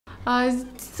아,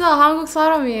 진짜 한국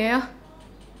사람이에요?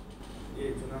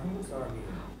 예, 저는 한국 사람이에요.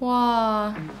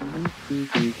 와.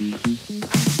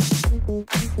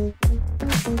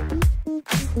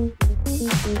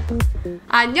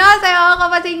 Annyeonghaseyo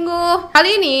kabar tinggu.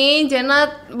 Kali ini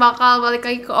Jeanet bakal balik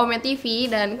lagi ke OME TV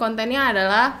dan kontennya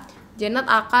adalah Jeanet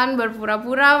akan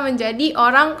berpura-pura menjadi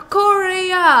orang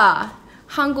Korea.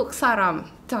 Hanguk Saram.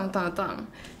 Tang tang tang.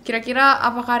 Kira-kira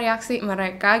apakah reaksi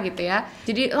mereka gitu ya.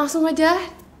 Jadi langsung aja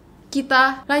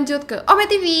kita lanjut ke OME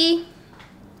TV.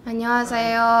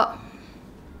 Annyeonghaseyo.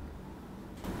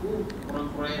 orang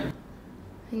Korea.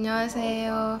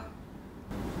 안녕하세요.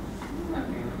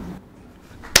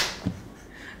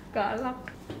 galak.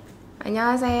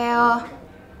 안녕하세요.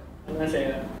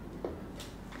 안녕하세요.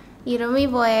 이름이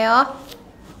뭐예요?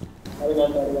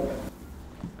 아리가또.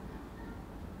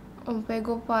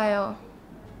 배고파요.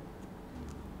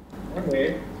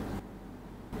 왜?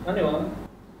 아니 와.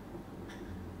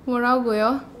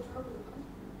 뭐라고요?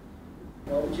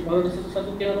 혹시 마을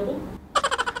사줄게 하는 거?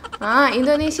 아,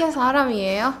 인도네시아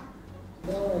사람이에요?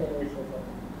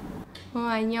 네,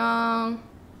 안녕.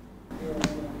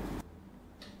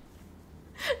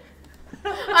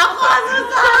 아빠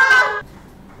진짜.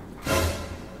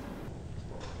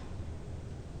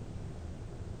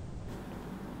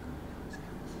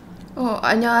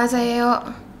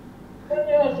 안녕하세요.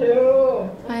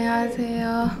 안녕하세요.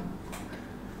 안녕하세요.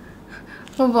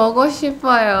 먹고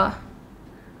싶어요.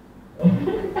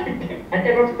 I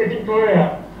cannot speak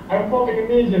Korea. I'm from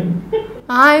Indonesian.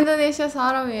 아, 인도네시아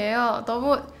사람이에요.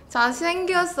 너무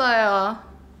잘생겼어요.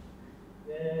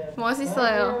 네.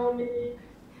 멋있어요.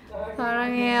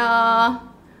 사랑해요.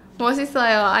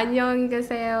 멋있어요. 안녕히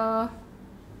계세요.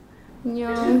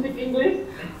 안녕. Can you speak English?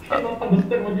 I don't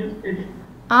understand what you speak.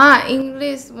 아,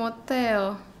 잉글리시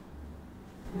못해요.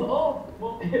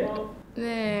 못해요.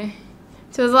 네.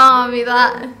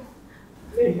 죄송합니다.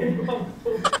 네,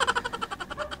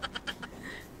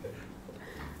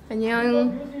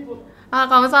 안녕. 아,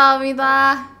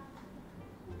 감사합니다.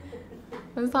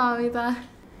 감사합니다.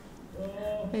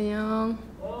 안녕.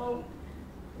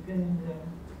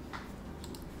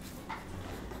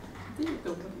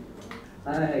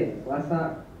 Hai, what's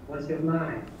up? What's your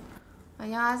name?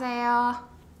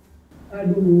 안녕하세요.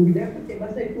 Aduh, dia pakai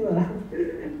bahasa itu lah.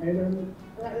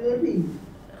 Nggak ngerti.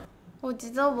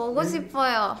 진짜 먹고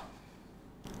싶어요.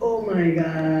 Oh my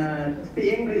god.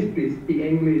 Speak English, please. Speak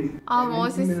English. 아,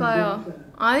 멋있어요.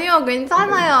 아니요,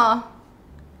 괜찮아요.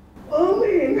 Oh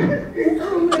man.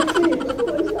 Oh man. Aku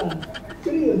bisa.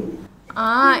 Serius.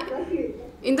 아, Laki.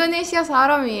 인도네시아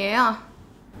사람이에요.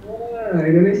 Wah,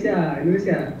 Indonesia.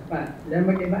 Pak,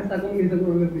 jangan pakai bahasa Inggris, aku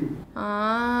nggak ngerti.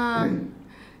 아,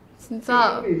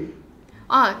 진짜. English.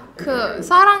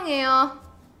 사랑해요.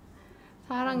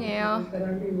 사랑해요.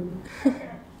 Sekarang ini.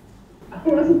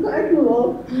 Aku nggak suka itu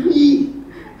loh. Ih.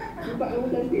 Lupa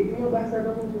kamu cantik, cuma bahasa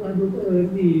kamu cuma tuh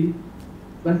ngerti.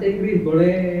 Bahasa Inggris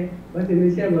boleh, bahasa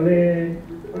Indonesia boleh.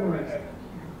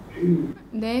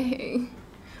 네.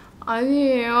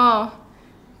 아니에요.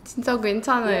 진짜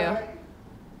괜찮아요.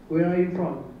 Where are you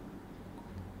from?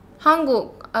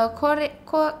 한국,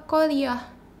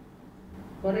 코리아.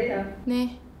 Korea.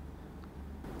 네.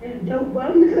 Jauh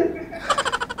banget.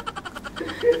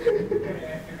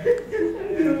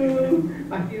 Aduh,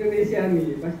 pasti Indonesia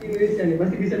nih, pasti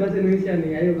bisa bahasa Indonesia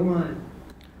nih. Ayo, come on.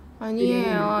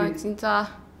 아니에요. 진짜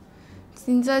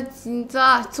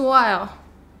좋아요.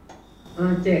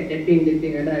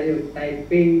 Chatting ada. Ayo,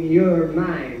 typing your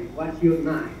name. What's your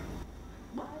name?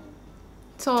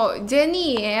 저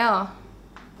제니예요.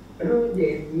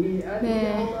 Jenny. Aduh,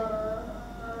 네. ya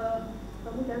Allah.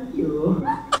 Kamu cantik loh.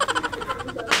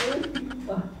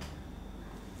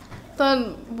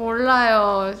 전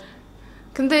몰라요.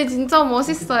 근데 진짜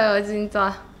멋있어요,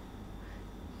 진짜.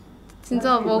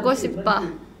 진짜 먹고 싶다.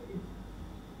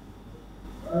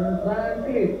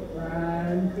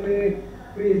 Translate,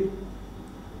 please.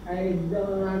 I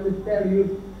don't understand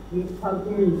you talk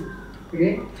to me.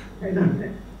 Okay? I don't.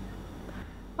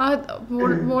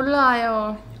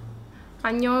 몰라요.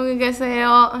 안녕히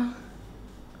계세요.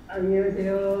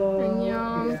 안녕하세요.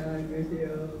 안녕. 네,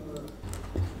 안녕하세요.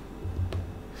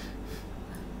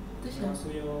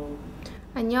 안녕하세요.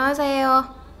 안녕하세요.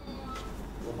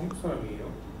 한국 사람이에요?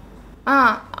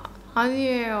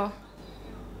 아니에요.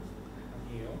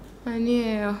 아니에요?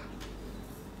 아니에요.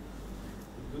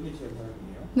 인도네시아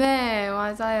사람이에요? 네,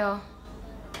 맞아요.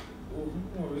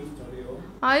 한국말 왜 이렇게 잘해요?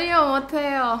 아니요,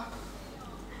 못해요.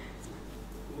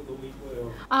 너무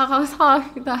이뻐요.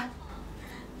 감사합니다.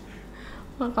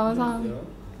 감사합니다. 있어요?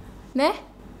 네?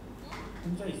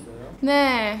 혼자 있어요?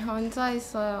 네, 혼자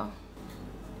있어요.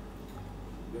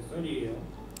 몇 살이에요?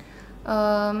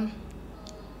 음,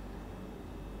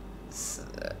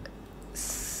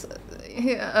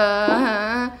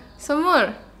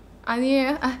 스물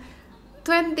아니에요?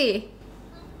 20.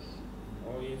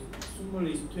 예, 20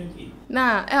 is 20.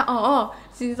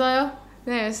 진짜요?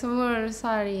 네,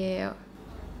 20살이에요.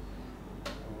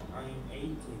 I'm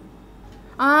 18.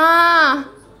 아,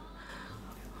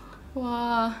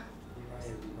 와,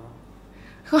 누나의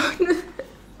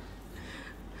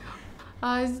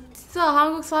누나. 진짜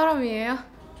한국 사람이에요?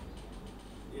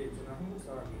 예, 저는 한국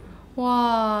사람이에요.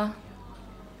 와,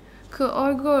 그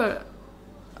얼굴,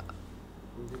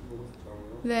 얼굴 보고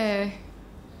싶다고요? 네.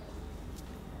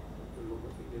 별로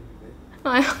못생겼는데.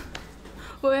 아유,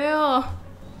 왜요?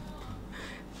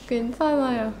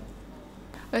 괜찮아요.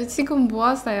 지금 뭐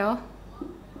하세요?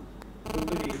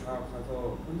 분들이 다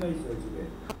가서 혼자 있어요, 집에.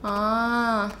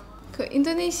 그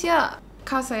인도네시아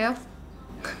가세요?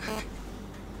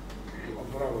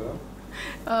 뭐라고요?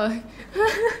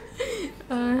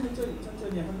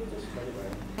 천천히 한 글자씩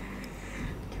말해봐요.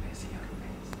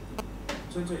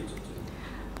 천천히.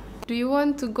 Do you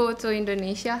want to go to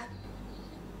Indonesia?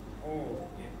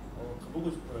 예.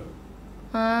 가보고 싶어요.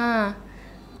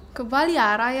 그 발리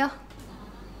알아요?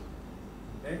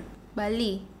 네?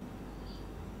 발리.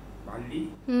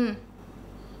 말리?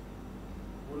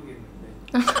 모르겠는데.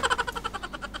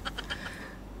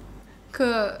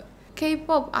 그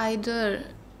K-pop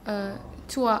아이돌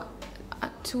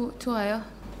좋아요?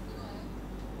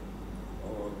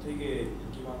 되게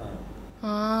인기 많아요.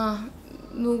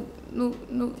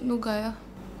 누가요?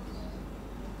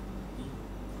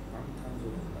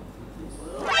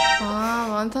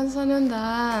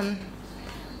 방탄소년단.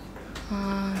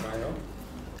 알아요?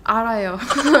 알아요.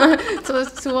 저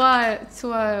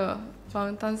좋아요.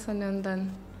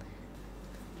 방탄소년단.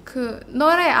 그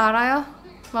노래 알아요?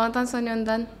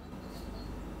 방탄소년단.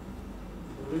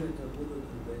 노래는 잘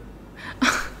모르는데.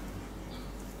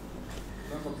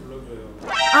 누나가 불러줘요.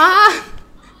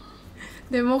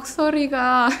 내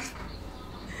목소리가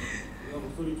누나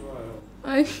목소리 좋아요.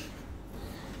 아니.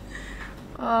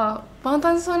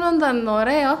 방탄소년단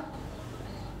노래요?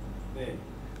 네.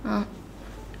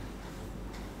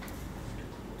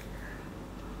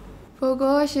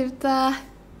 보고 싶다.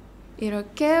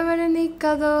 이렇게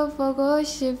부르니까도 보고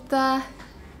싶다.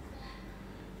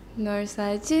 널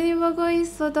사진이 보고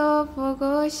있어도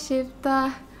보고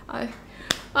싶다.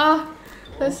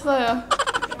 됐어요.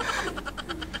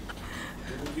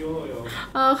 너무 귀여워요.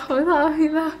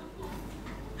 감사합니다.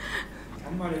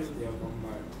 반말 해도 돼요,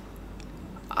 반말.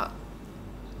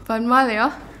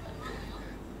 반말이요?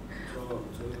 저는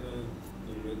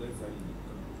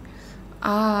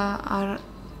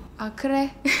 18살이니까.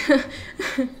 그래.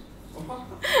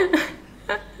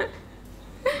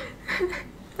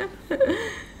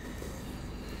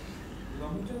 누나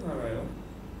혼자 살아요?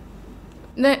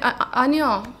 네,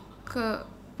 아니요. 그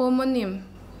부모님.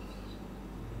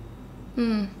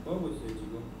 뭐 하고 있어요,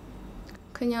 지금?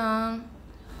 그냥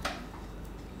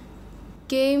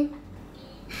게임.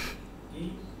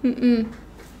 게임?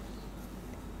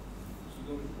 지금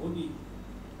어디?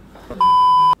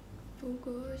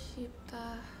 보고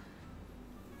싶다.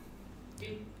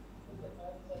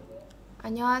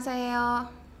 안녕하세요.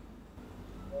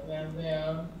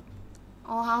 안녕하세요.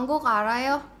 한국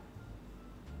알아요?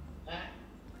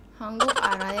 한국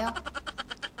알아요?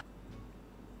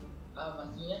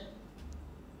 Maksudnya?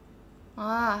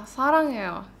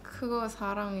 사랑해요. 그거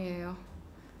사랑해요.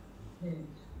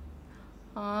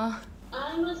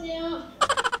 안녕하세요.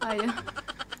 아니요.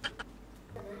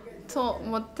 저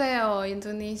못해요,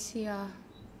 인도네시아.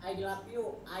 I love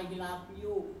you. I love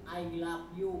you. I love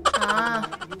you. 아.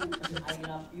 I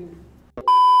love you.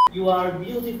 You are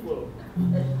beautiful.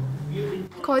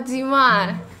 Beautiful.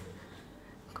 거짓말.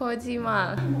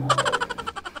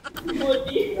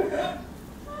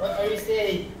 What are you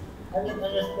saying? I don't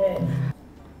understand.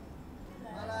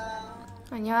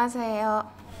 안녕하세요.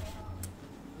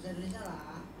 Bahasa Indonesia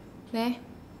lah. 네.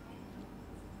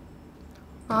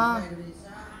 Bahasa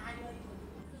Indonesia.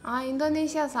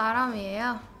 인도네시아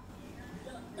사람이에요.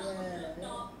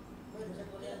 Gue bisa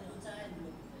kuliah di Unsain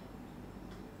dulu.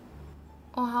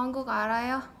 한국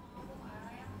알아요?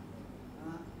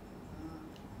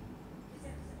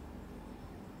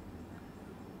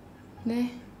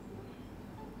 네.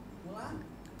 Mulan?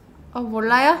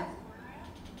 몰라요?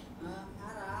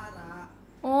 Ara.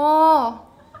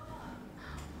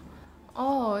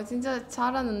 진짜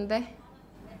잘하는데.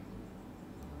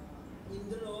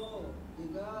 Indro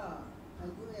juga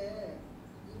lagu에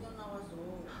인연 나왔어.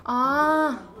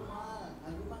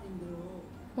 lagu만 Indro.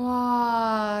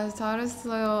 와,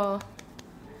 잘했어요.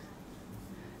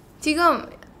 지금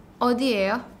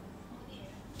어디예요?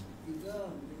 지금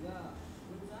tiga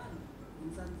insan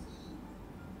insan si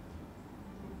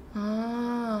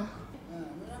아,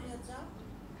 누나 몇 살?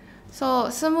 저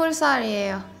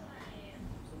 20살이에요.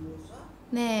 20살?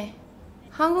 네.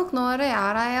 한국 노래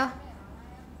알아요?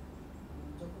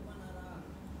 조금만 알아.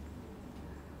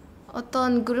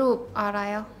 어떤 그룹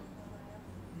알아요?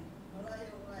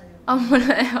 몰라요. 아,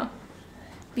 몰라요.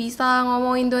 Bisa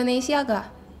ngomong Indonesia gak?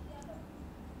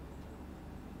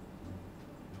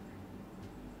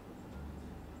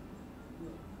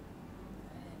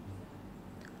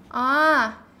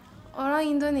 Ah, orang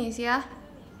Indonesia.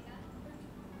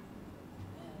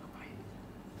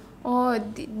 Oh,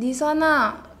 di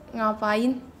sana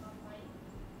ngapain?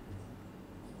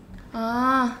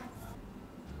 Ah,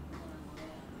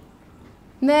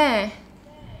 네.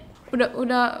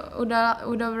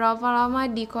 udah berapa lama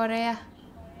di Korea?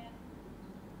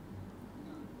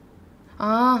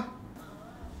 Ah,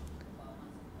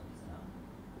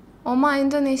 Oma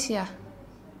Indonesia.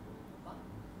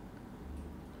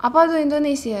 Apa tuh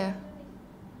Indonesia?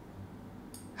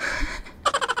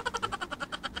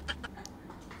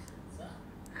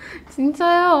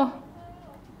 진짜요?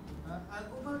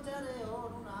 한국말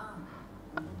잘해요, 누나.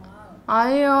 한국말.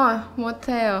 아니요,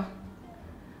 못해요.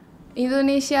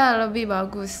 Indonesia lebih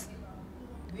bagus.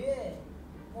 위에.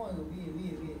 뭐 이거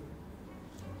위에.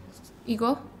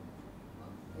 이거?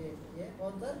 예,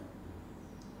 어떤?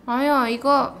 아니요,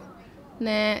 이거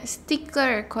네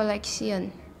스티커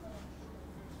컬렉션.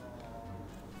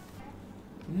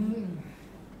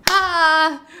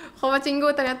 Sobat Cinggu,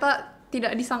 ternyata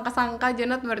tidak disangka-sangka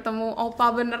Jeanet bertemu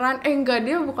Oppa beneran. Enggak,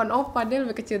 dia bukan Oppa, dia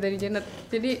lebih kecil dari Jeanet.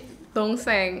 Jadi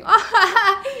dongseng.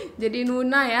 Jadi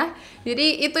Nuna ya.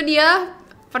 Jadi itu dia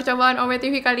percobaan OME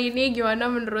TV kali ini. Gimana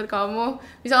menurut kamu?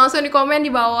 Bisa langsung di komen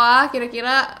di bawah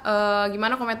kira-kira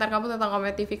gimana komentar kamu tentang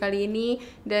OME TV kali ini.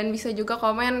 Dan bisa juga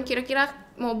komen kira-kira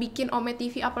mau bikin OME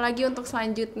TV apalagi untuk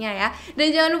selanjutnya ya. Dan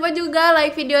jangan lupa juga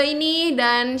like video ini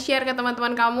dan share ke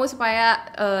teman-teman kamu supaya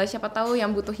siapa tahu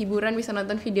yang butuh hiburan bisa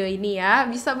nonton video ini ya.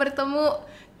 Bisa bertemu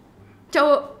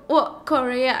cowok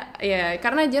Korea ya,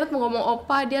 karena Jeanet mau ngomong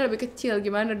Oppa dia lebih kecil,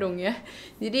 gimana dong ya.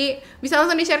 Jadi bisa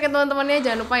langsung di share ke teman-temannya.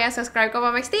 Jangan lupa ya subscribe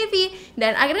KOPPA TV.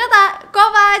 Dan akhir kata,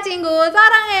 Koppa Cinggu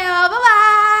sarang ya, bye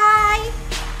bye.